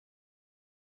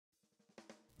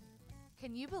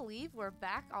Can you believe we're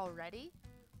back already?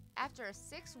 After a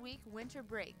 6-week winter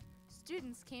break,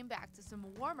 students came back to some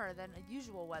warmer than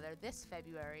usual weather this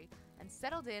February and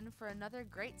settled in for another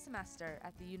great semester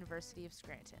at the University of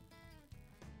Scranton.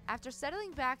 After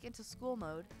settling back into school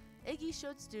mode, Iggy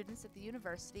showed students at the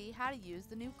university how to use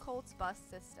the new Colts bus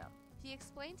system. He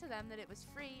explained to them that it was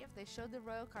free if they showed the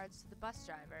royal cards to the bus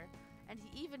driver, and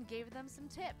he even gave them some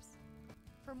tips.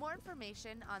 For more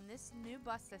information on this new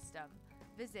bus system,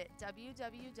 visit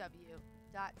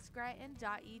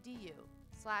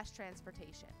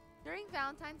www.scranton.edu/transportation. During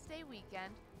Valentine's Day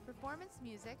weekend, Performance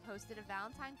Music hosted a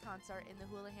Valentine concert in the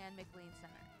Houlihan McLean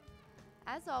Center.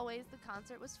 As always, the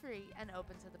concert was free and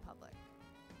open to the public.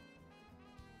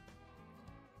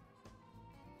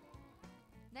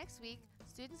 Next week,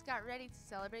 students got ready to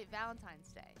celebrate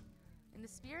Valentine's Day. In the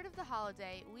spirit of the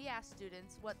holiday, we asked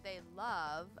students what they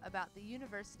love about the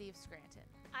University of Scranton.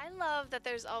 I love that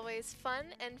there's always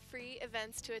fun and free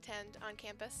events to attend on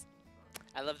campus.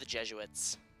 I love the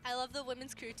Jesuits. I love the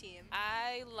women's crew team.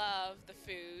 I love the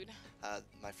food.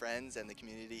 My friends and the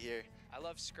community here. I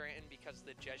love Scranton because of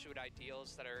the Jesuit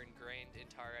ideals that are ingrained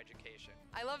into our education.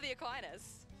 I love the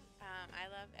Aquinas. I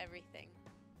love everything.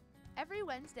 Every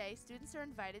Wednesday, students are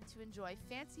invited to enjoy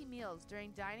fancy meals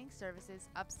during dining services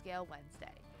Upscale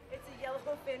Wednesday. It's a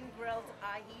yellowfin grilled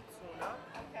ahi tuna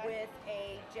with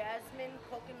a jasmine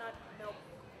coconut milk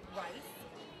rice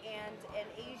and an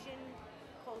Asian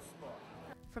coleslaw.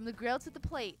 From the grill to the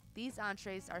plate, these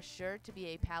entrees are sure to be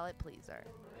a palate pleaser.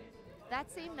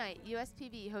 That same night,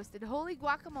 USPB hosted Holy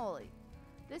Guacamole.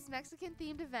 This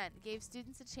Mexican-themed event gave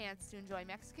students a chance to enjoy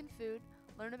Mexican food,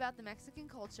 learn about the Mexican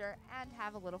culture, and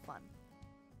have a little fun.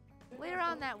 Later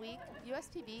on that week,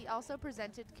 USPB also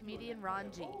presented comedian Ron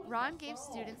G. Ron gave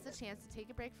students the chance to take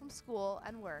a break from school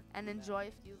and work and enjoy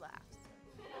a few laughs.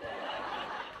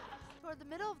 Toward the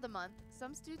middle of the month,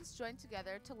 some students joined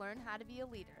together to learn how to be a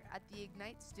leader at the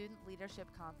Ignite Student Leadership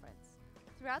Conference.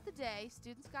 Throughout the day,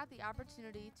 students got the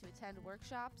opportunity to attend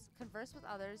workshops, converse with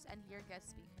others, and hear guest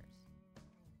speakers.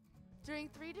 During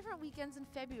 3 different weekends in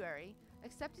February,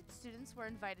 accepted students were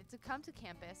invited to come to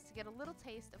campus to get a little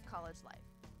taste of college life.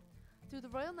 Through the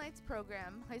Royal Knights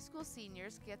program, high school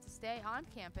seniors get to stay on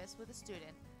campus with a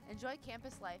student, enjoy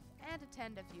campus life, and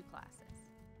attend a few classes.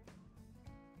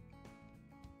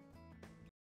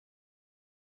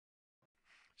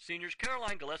 Seniors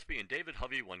Caroline Gillespie and David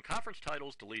Hovey won conference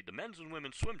titles to lead the men's and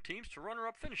women's swim teams to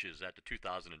runner-up finishes at the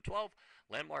 2012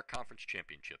 Landmark Conference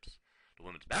Championships. The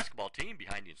women's basketball team,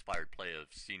 behind the inspired play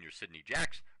of senior Sydney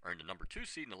Jacks, earned the number 2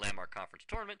 seed in the Landmark Conference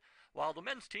Tournament, while the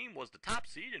men's team was the top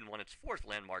seed and won its 4th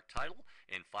Landmark title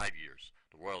in 5 years.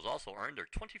 The Royals also earned their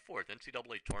 24th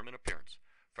NCAA tournament appearance.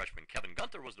 Freshman Kevin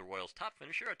Gunther was the Royals' top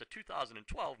finisher at the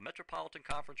 2012 Metropolitan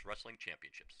Conference Wrestling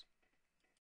Championships.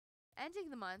 Ending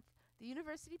the month, the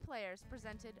university players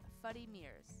presented Fuddy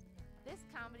Mears. This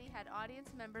comedy had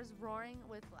audience members roaring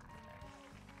with laughter.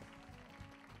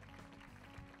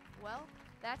 Well,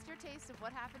 that's your taste of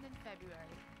what happened in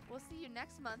February. We'll see you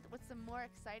next month with some more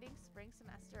exciting spring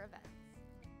semester events.